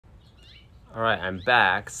All right, I'm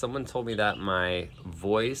back. Someone told me that my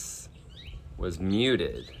voice was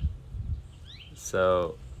muted.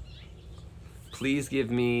 So please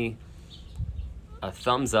give me a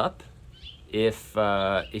thumbs up if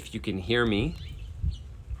you can hear me,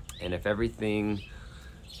 and if everything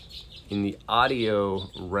in the audio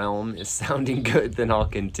realm is sounding good, then I'll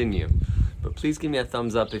continue. But please give me a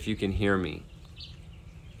thumbs up if you can hear me.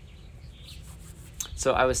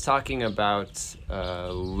 So I was talking about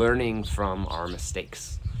learning from our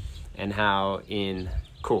mistakes and how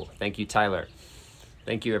cool, thank you, Tyler.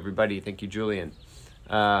 Thank you, everybody. Thank you, Julian.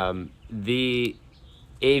 The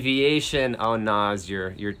aviation, oh, Naz,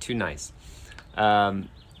 you're too nice.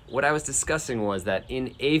 What I was discussing was that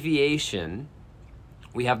in aviation,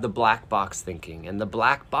 we have the black box thinking. And the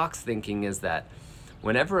black box thinking is that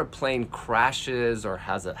whenever a plane crashes or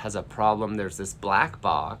has a problem, there's this black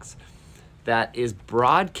box that is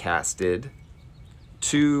broadcasted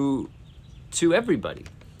to everybody.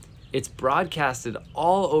 It's broadcasted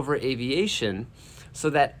all over aviation so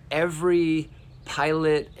that every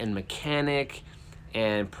pilot and mechanic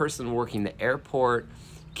and person working the airport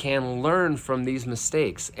can learn from these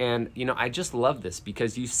mistakes. And you know, I just love this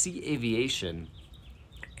because you see aviation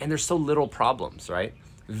and there's so little problems, right?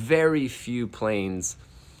 Very few planes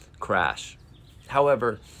crash.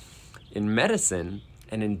 However, in medicine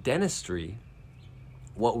and in dentistry,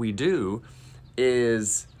 what we do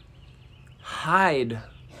is hide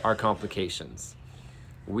our complications.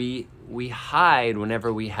 We hide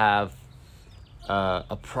whenever we have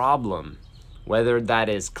a problem, whether that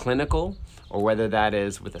is clinical or whether that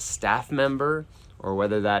is with a staff member or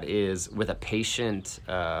whether that is with a patient,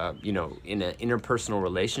 in an interpersonal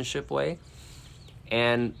relationship way.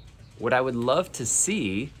 And what I would love to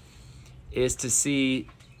see is to see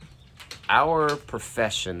our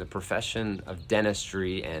profession, the profession of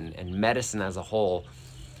dentistry and medicine as a whole,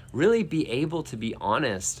 really be able to be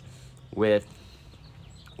honest with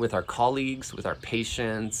our colleagues, with our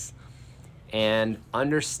patients, and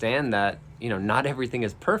understand that, not everything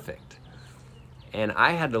is perfect. And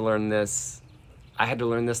I had to learn this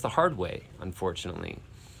the hard way, unfortunately,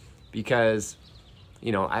 because,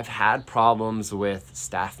 I've had problems with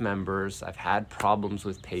staff members, I've had problems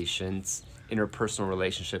with patients, interpersonal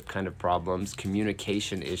relationship kind of problems,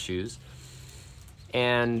 communication issues.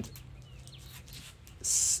 And,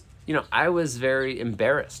 I was very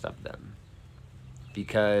embarrassed of them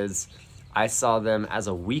because I saw them as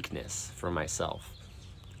a weakness for myself.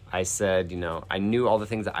 I said, I knew all the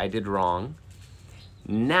things that I did wrong.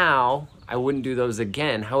 Now I wouldn't do those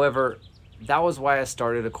again. However, that was why I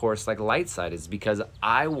started a course like Lightside, is because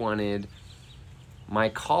I wanted my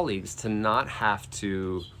colleagues to not have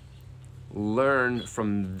to learn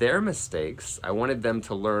from their mistakes. I wanted them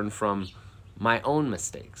to learn from my own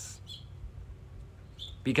mistakes.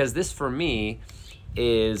 Because this, for me,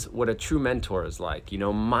 is what a true mentor is like.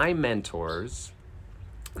 My mentors,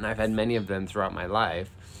 and I've had many of them throughout my life,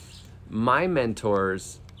 my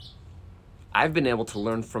mentors, I've been able to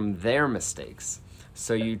learn from their mistakes.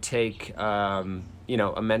 So you take, a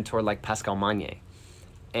mentor like Pascal Magnier,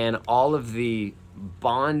 and all of the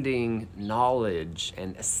bonding knowledge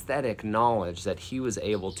and aesthetic knowledge that he was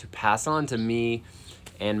able to pass on to me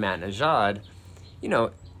and Matt Najad.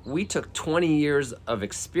 We took 20 years of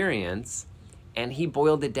experience and he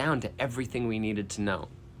boiled it down to everything we needed to know.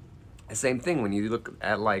 The same thing when you look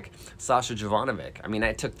at like Sasha Jovanovic. I mean,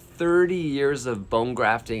 I took 30 years of bone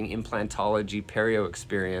grafting, implantology, perio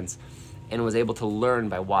experience, and was able to learn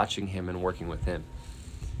by watching him and working with him.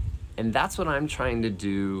 And that's what I'm trying to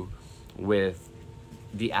do with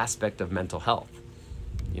the aspect of mental health.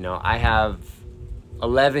 I have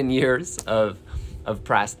 11 years of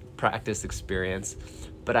practice experience,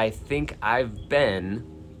 but I think I've been,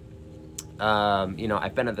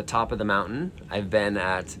 I've been at the top of the mountain. I've been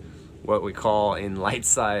at what we call in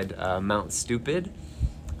Lightside Mount Stupid.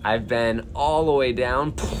 I've been all the way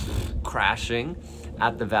down, crashing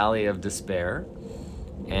at the Valley of Despair.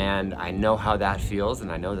 And I know how that feels,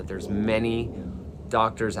 and I know that there's many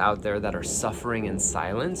doctors out there that are suffering in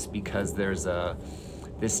silence because there's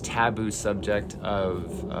this taboo subject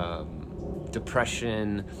of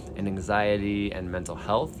depression and anxiety and mental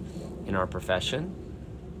health in our profession.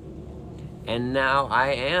 And now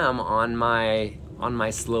I am on my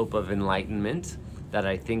slope of enlightenment that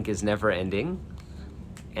I think is never ending.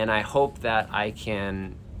 And I hope that I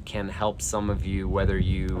can help some of you, whether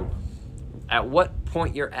you, at what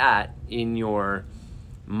point you're at in your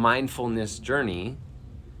mindfulness journey.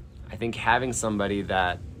 I think having somebody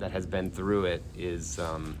that has been through it is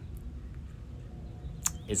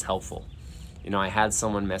helpful. I had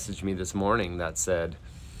someone message me this morning that said,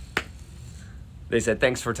 They said,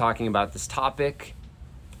 thanks for talking about this topic.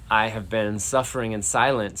 I have been suffering in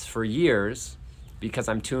silence for years because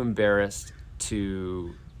I'm too embarrassed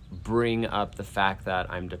to bring up the fact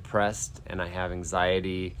that I'm depressed and I have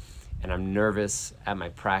anxiety and I'm nervous at my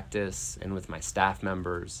practice and with my staff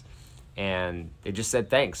members. And they just said,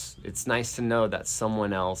 thanks. It's nice to know that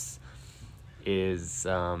someone else is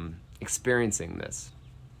experiencing this.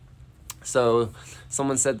 So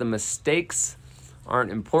someone said the mistakes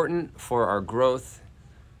aren't important for our growth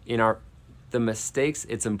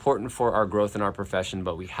it's important for our growth in our profession,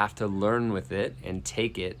 but we have to learn with it and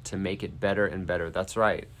take it to make it better and better. That's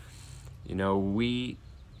right. You know, you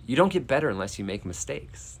don't get better unless you make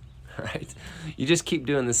mistakes, right? You just keep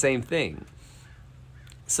doing the same thing.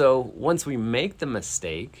 So once we make the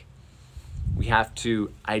mistake, we have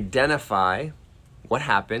to identify what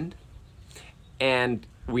happened, and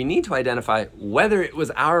we need to identify whether it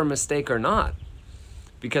was our mistake or not.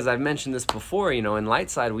 Because I've mentioned this before, you know, in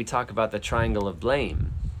Lightside, we talk about the triangle of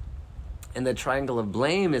blame. And the triangle of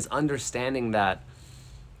blame is understanding that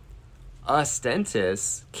us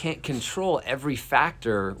dentists can't control every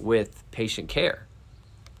factor with patient care.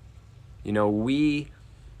 You know, we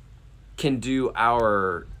can do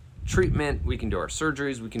our treatment, we can do our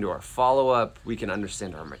surgeries, we can do our follow-up, we can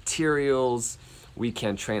understand our materials, we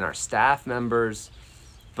can train our staff members,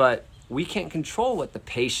 but we can't control what the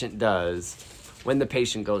patient does when the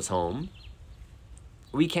patient goes home.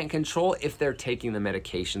 We can't control if they're taking the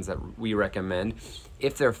medications that we recommend,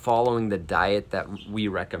 if they're following the diet that we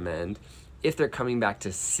recommend, if they're coming back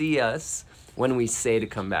to see us when we say to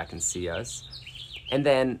come back and see us. And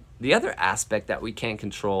then the other aspect that we can't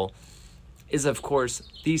control is, of course,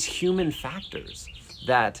 these human factors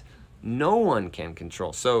that no one can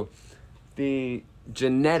control. So the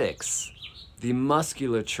genetics, the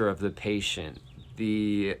musculature of the patient,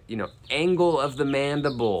 the angle of the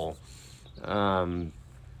mandible,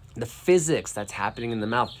 the physics that's happening in the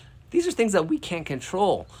mouth. These are things that we can't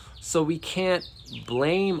control. So we can't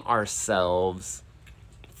blame ourselves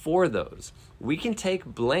for those. We can take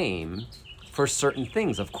blame for certain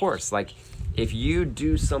things, of course. Like if you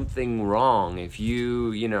do something wrong, if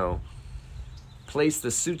you, place the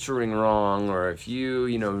suturing wrong, or if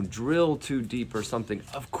you, drill too deep or something,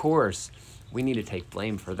 of course, we need to take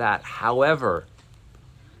blame for that. However,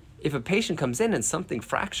 if a patient comes in and something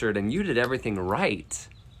fractured and you did everything right,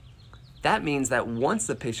 that means that once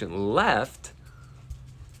the patient left,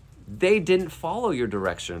 they didn't follow your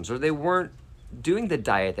directions or they weren't doing the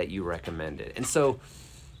diet that you recommended. And so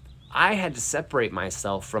I had to separate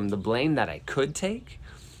myself from the blame that I could take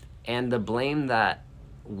and the blame that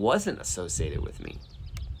wasn't associated with me.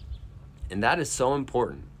 And that is so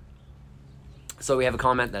important. So we have a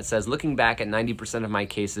comment that says, looking back at 90% of my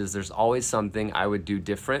cases, there's always something I would do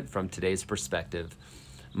different from today's perspective.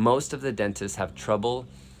 Most of the dentists have trouble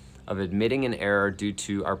of admitting an error due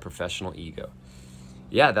to our professional ego.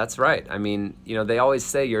 Yeah, that's right. I mean, they always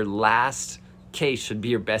say your last case should be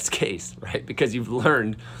your best case, right? Because you've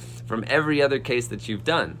learned from every other case that you've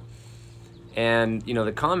done. And,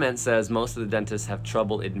 the comment says most of the dentists have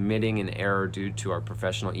trouble admitting an error due to our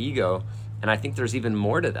professional ego. And I think there's even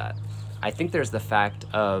more to that. I think there's the fact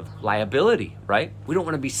of liability, right? We don't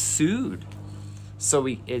want to be sued. So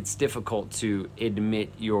it's difficult to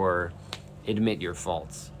admit your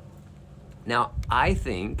faults. Now, I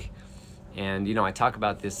think, and I talk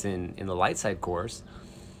about this in the Lightside course,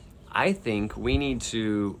 I think we need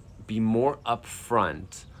to be more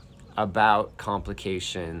upfront about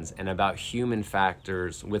complications and about human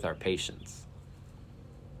factors with our patients.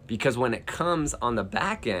 Because when it comes on the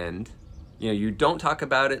back end, you don't talk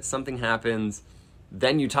about it, something happens,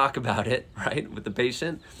 then you talk about it, right, with the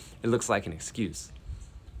patient, it looks like an excuse.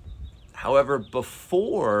 However,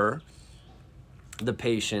 before the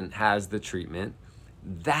patient has the treatment,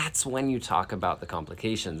 that's when you talk about the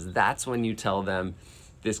complications. That's when you tell them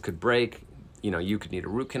this could break, you could need a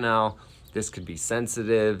root canal, this could be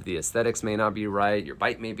sensitive, the aesthetics may not be right, your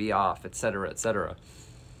bite may be off, etc., etc.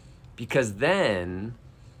 Because then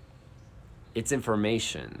it's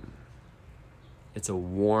information. It's a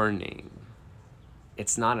warning.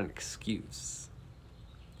 It's not an excuse.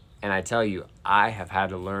 And I tell you, I have had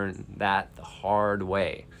to learn that the hard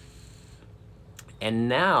way. And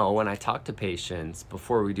now when I talk to patients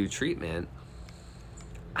before we do treatment,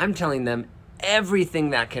 I'm telling them everything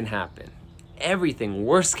that can happen. Everything,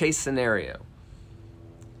 worst case scenario.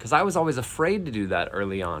 Because I was always afraid to do that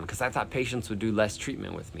early on because I thought patients would do less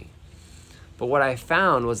treatment with me. But what I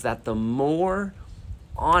found was that the more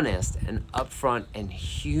honest and upfront and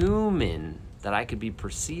human that I could be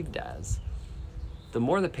perceived as, the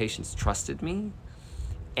more the patients trusted me,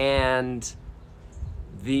 and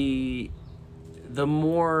the the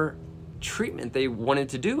more treatment they wanted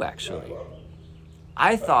to do, actually.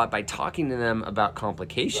 I thought by talking to them about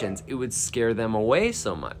complications, it would scare them away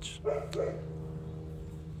so much.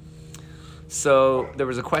 So there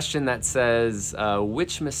was a question that says,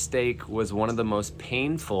 which mistake was one of the most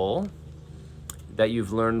painful that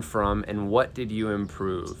you've learned from, and what did you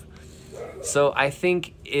improve? So I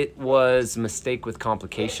think it was mistake with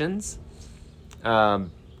complications,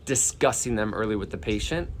 discussing them early with the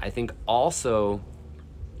patient. I think also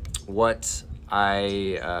what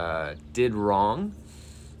I did wrong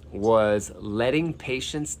was letting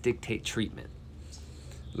patients dictate treatment.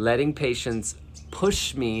 Letting patients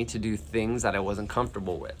push me to do things that I wasn't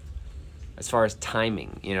comfortable with. As far as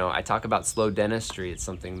timing, you know, I talk about slow dentistry. It's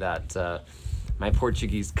something that my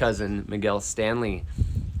Portuguese cousin, Miguel Stanley,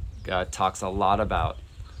 talks a lot about.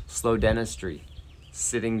 Slow dentistry,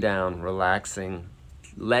 sitting down, relaxing,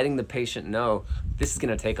 letting the patient know this is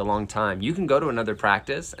gonna take a long time. You can go to another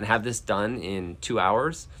practice and have this done in 2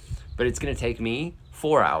 hours, but it's gonna take me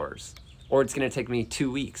 4 hours, or it's gonna take me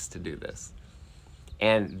 2 weeks to do this.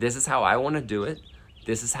 And this is how I wanna do it.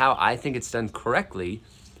 This is how I think it's done correctly.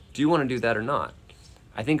 Do you wanna do that or not?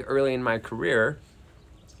 I think early in my career,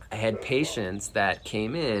 I had patients that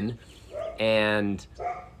came in and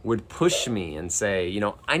would push me and say, you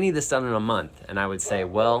know, I need this done in a month. And I would say,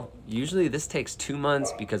 well, usually this takes 2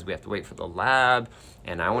 months because we have to wait for the lab,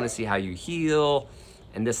 and I wanna see how you heal,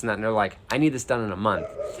 and this and that. And they're like, I need this done in a month.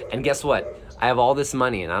 And guess what? I have all this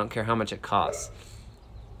money and I don't care how much it costs.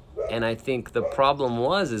 And I think the problem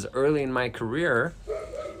is early in my career,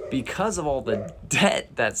 because of all the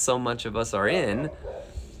debt that so much of us are in,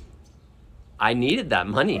 I needed that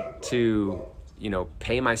money to, you know,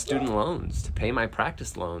 pay my student loans, to pay my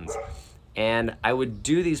practice loans. And I would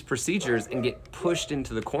do these procedures and get pushed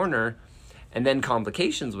into the corner, and then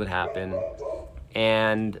complications would happen,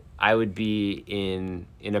 and I would be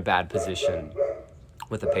in a bad position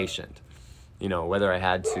with a patient. You know, whether I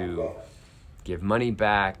had to give money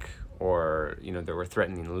back, or, you know, they were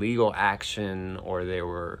threatening legal action, or they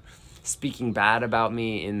were speaking bad about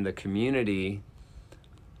me in the community,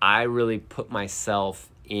 I really put myself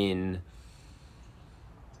in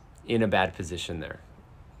a bad position there.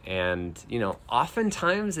 And, you know,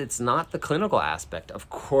 oftentimes it's not the clinical aspect. Of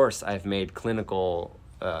course, I've made clinical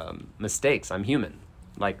mistakes. I'm human,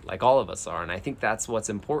 like all of us are. And I think that's what's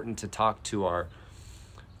important to talk to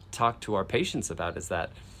our patients about, is that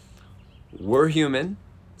we're human,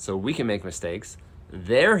 so we can make mistakes.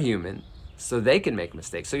 They're human, so they can make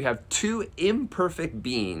mistakes. So you have two imperfect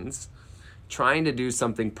beings trying to do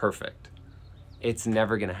something perfect. It's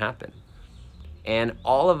never gonna happen. And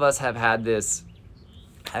all of us have had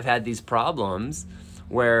these problems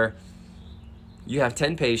where you have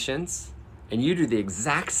 10 patients and you do the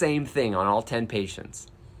exact same thing on all 10 patients.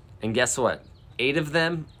 And guess what? 8 of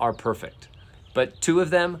them are perfect, but 2 of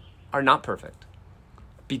them are not perfect.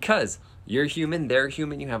 Because you're human, they're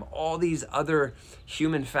human, you have all these other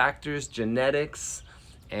human factors, genetics,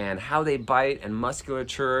 and how they bite, and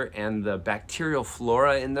musculature, and the bacterial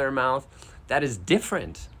flora in their mouth, that is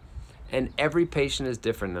different. And every patient is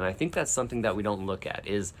different. And I think that's something that we don't look at,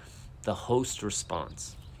 is the host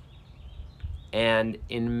response. And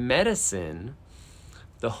in medicine,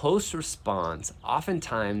 the host response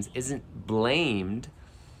oftentimes isn't blamed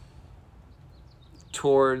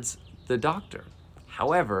towards the doctor.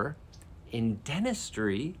 However, in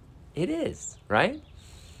dentistry, it is, right?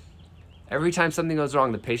 Every time something goes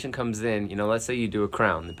wrong, the patient comes in, you know, let's say you do a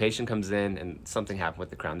crown. The patient comes in and something happened with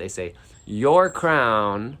the crown. They say, your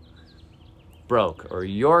crown broke, or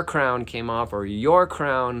your crown came off, or your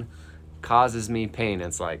crown causes me pain.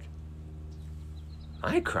 It's like,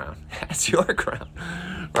 my crown? That's your crown,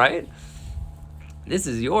 right? This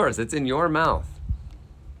is yours. It's in your mouth.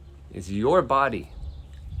 It's your body.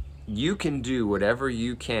 You can do whatever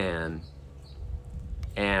you can,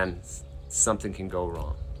 and something can go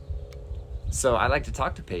wrong. So I like to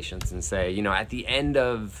talk to patients and say, you know, at the end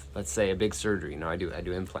of, let's say, a big surgery, you know, I do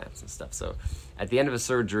implants and stuff. So at the end of a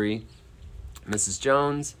surgery, Mrs.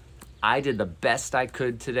 Jones, I did the best I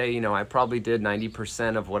could today. You know, I probably did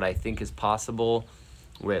 90% of what I think is possible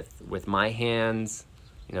with my hands.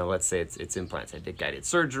 You know, let's say it's implants. I did guided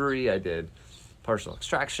surgery, I did partial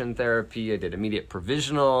extraction therapy, I did immediate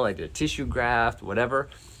provisional, I did a tissue graft, whatever.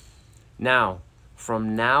 Now,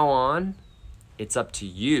 from now on, it's up to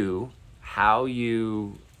you how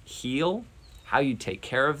you heal, how you take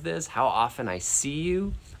care of this, how often I see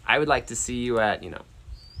you. I would like to see you at, you know,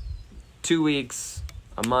 2 weeks,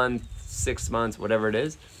 a month, 6 months, whatever it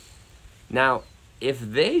is. Now, if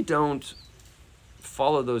they don't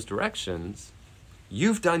follow those directions,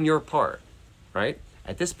 you've done your part, right?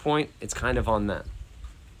 At this point, it's kind of on them.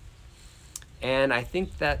 And I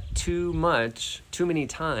think that too many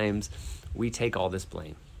times, we take all this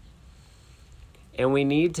blame. And we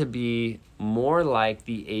need to be more like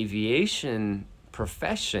the aviation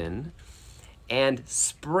profession and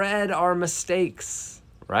spread our mistakes,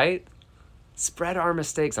 right? Spread our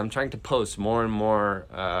mistakes. I'm trying to post more and more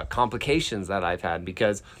complications that I've had,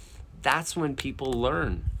 because that's when people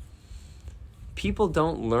learn. People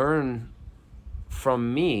don't learn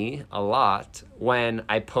from me a lot when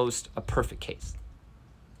I post a perfect case.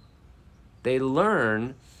 They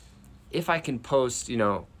learn if I can post,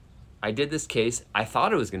 I did this case, I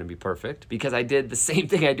thought it was going to be perfect because I did the same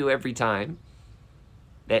thing I do every time.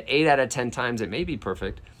 That 8 out of 10 times it may be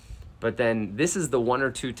perfect, but then this is the 1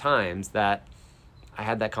 or 2 times that I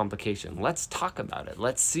had that complication. Let's talk about it.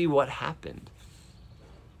 Let's see what happened.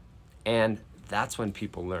 And that's when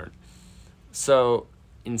people learn. So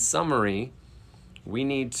in summary, we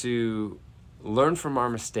need to learn from our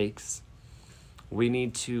mistakes. We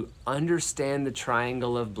need to understand the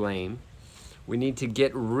triangle of blame. We need to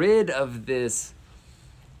get rid of this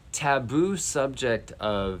taboo subject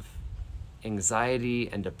of anxiety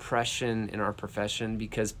and depression in our profession,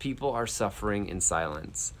 because people are suffering in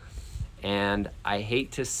silence. And I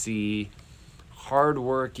hate to see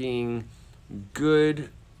hardworking, good,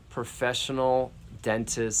 professional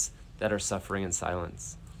dentists that are suffering in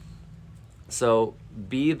silence. So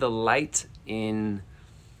be the light in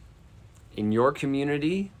your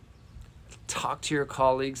community. Talk to your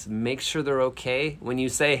colleagues, make sure they're okay. When you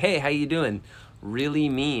say, hey, how you doing? Really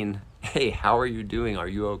mean, hey, how are you doing? Are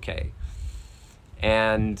you okay?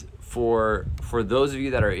 And for those of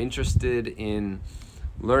you that are interested in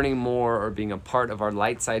learning more or being a part of our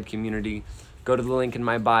light side community, go to the link in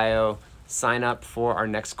my bio, sign up for our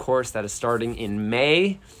next course that is starting in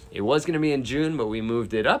May. It was going to be in June, but we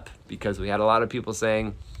moved it up because we had a lot of people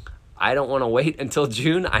saying, I don't want to wait until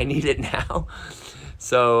June, I need it now.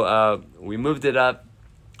 So we moved it up.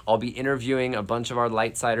 I'll be interviewing a bunch of our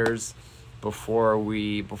Lightsiders before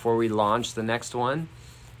we launch the next one.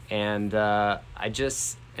 And I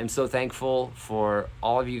just am so thankful for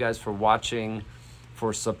all of you guys for watching,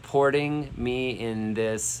 for supporting me in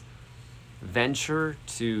this venture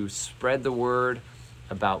to spread the word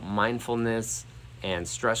about mindfulness and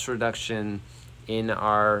stress reduction in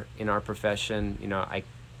our profession. I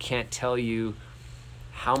can't tell you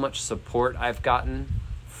how much support I've gotten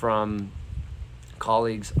from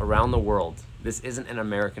colleagues around the world. This isn't an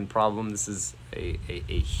American problem. This is a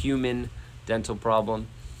human dental problem.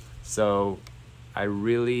 So I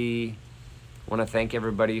really want to thank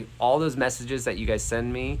everybody. All those messages that you guys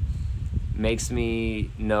send me makes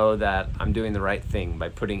me know that I'm doing the right thing by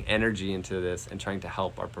putting energy into this and trying to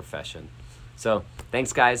help our profession. So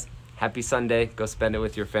thanks, guys. Happy Sunday. Go spend it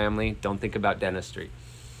with your family. Don't think about dentistry.